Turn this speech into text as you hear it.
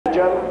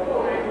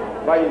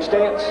Gentlemen, fighting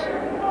stance.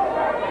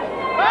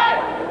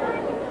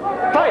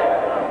 Fight!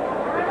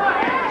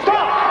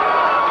 Stop!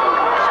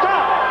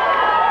 Stop!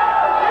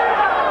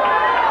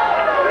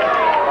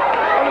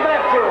 On the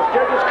back fist,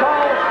 judges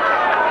call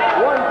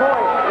 1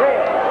 point,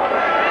 red.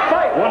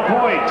 Fight! 1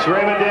 point,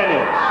 Raymond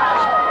Daniels.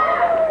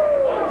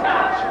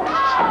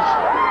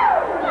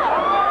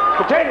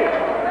 Continue.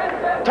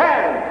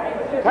 Time.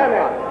 Time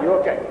out. You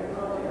okay?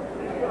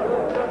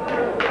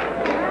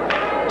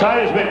 Time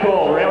has been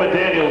called. Raymond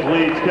Daniels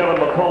leads Kevin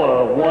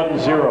McCullough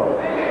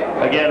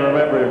 1-0. Again,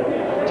 remember,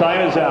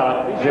 time is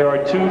out. There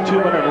are 2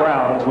 2-minute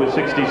rounds with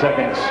 60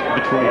 seconds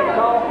between.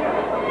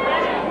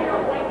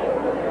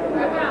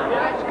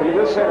 Come to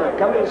the center.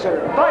 Come to the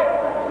center. Fight!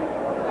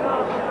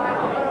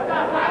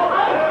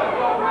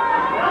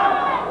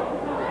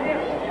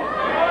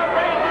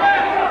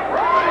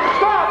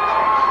 Stop!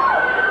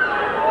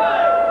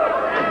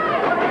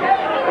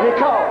 Any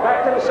call.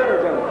 Back to the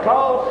center, gentlemen.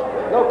 Calls?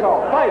 No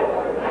call. Fight!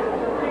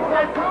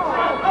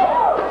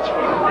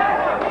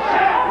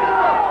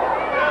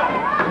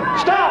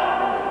 Stop!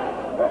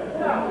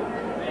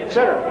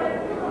 Center.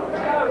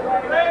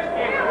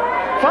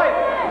 Fight!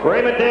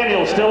 Raymond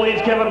Daniels still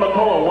leads Kevin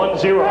McCullough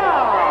 1-0.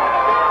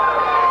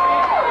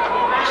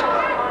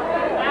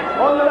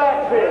 On the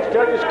back fist,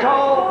 judges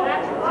call.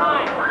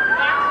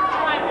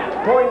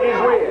 Point is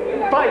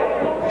red. Fight!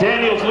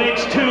 Daniels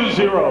leads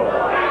 2-0.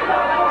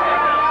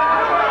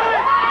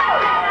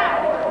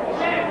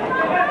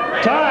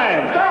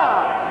 Time!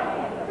 Stop!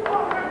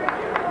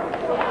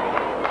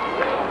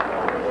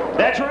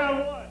 That's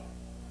round 1.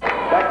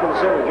 Back to the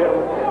center,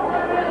 gentlemen.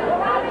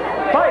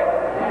 Fight!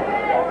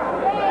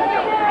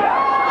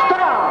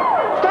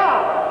 Stop!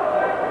 Stop!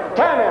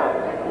 Timeout.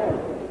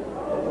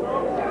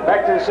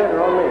 Back to the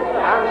center on me.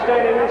 I'm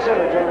standing in the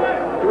center,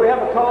 gentlemen. Do we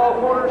have a call,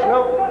 corners? No.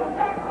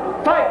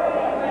 Fight!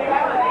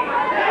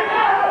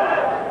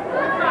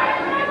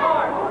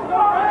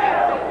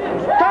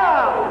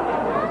 Stop!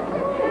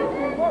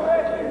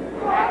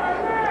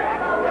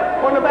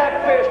 On the back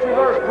fist,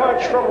 reverse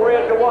punch from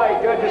red to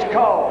white. Judges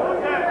call.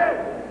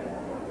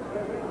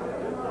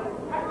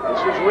 This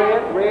is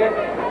red, red,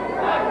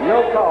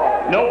 no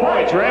call. No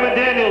points. Raymond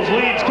Daniels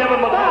leads Kevin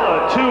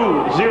McCullough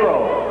 2-0.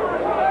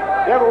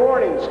 You have a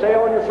warning, stay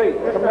on your feet.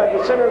 Come back to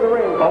the center of the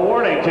ring. A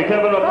warning to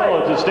Kevin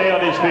McCullough to stay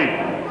on his feet.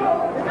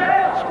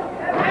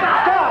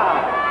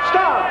 Stop!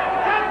 Stop!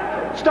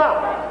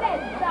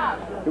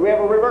 Stop! Do we have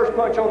a reverse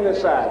punch on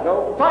this side?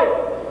 No? Fight!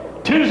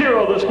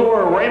 2-0 the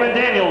score. Raymond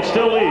Daniels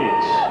still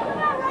leads.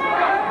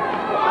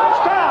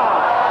 Stop!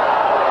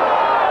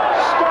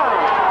 Stop!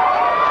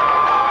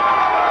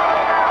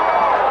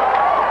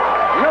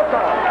 No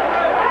call.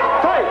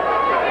 Fight!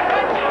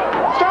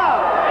 Stop!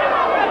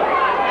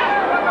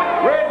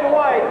 Red to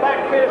white, back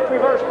fist,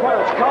 reverse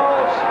punch.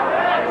 Calls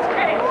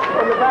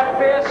on the back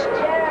fist,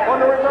 on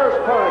the reverse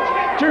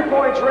punch. 2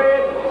 points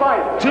red,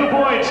 fight. 2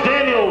 points,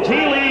 Daniels.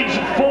 He leads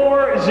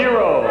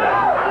 4-0.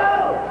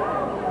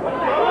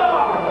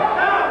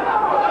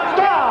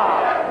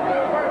 Stop!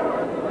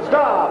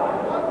 Stop!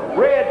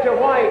 Red to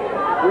white,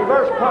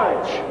 reverse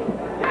punch.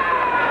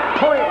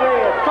 Point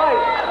red,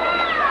 fight.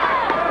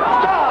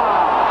 Stop!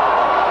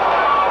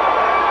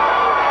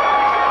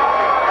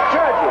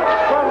 Judges,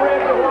 from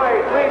red to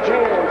white, range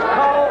hands,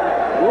 call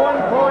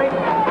 1 point.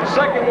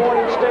 Second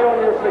warning, stay on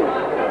your feet.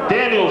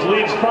 Daniels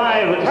leads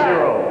 5-0.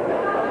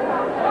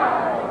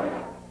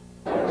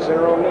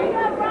 Center on me.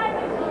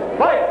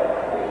 Fight!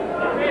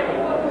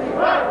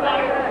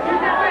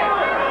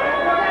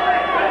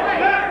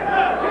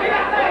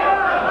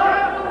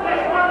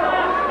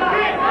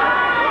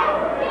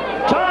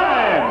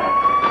 Time!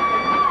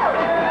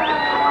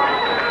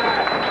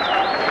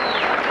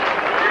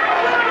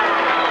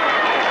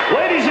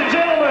 Ladies and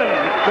gentlemen,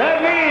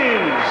 that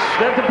means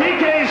that the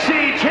PKC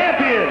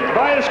champion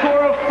by a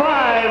score of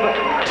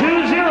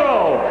 5-0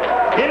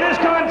 in this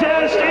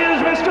contest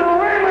is Mr.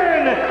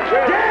 Raymond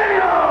Daniels!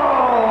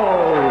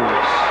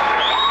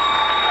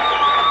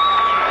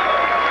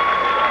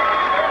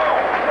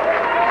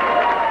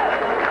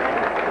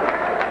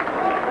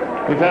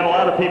 We've had a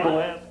lot of people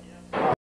in.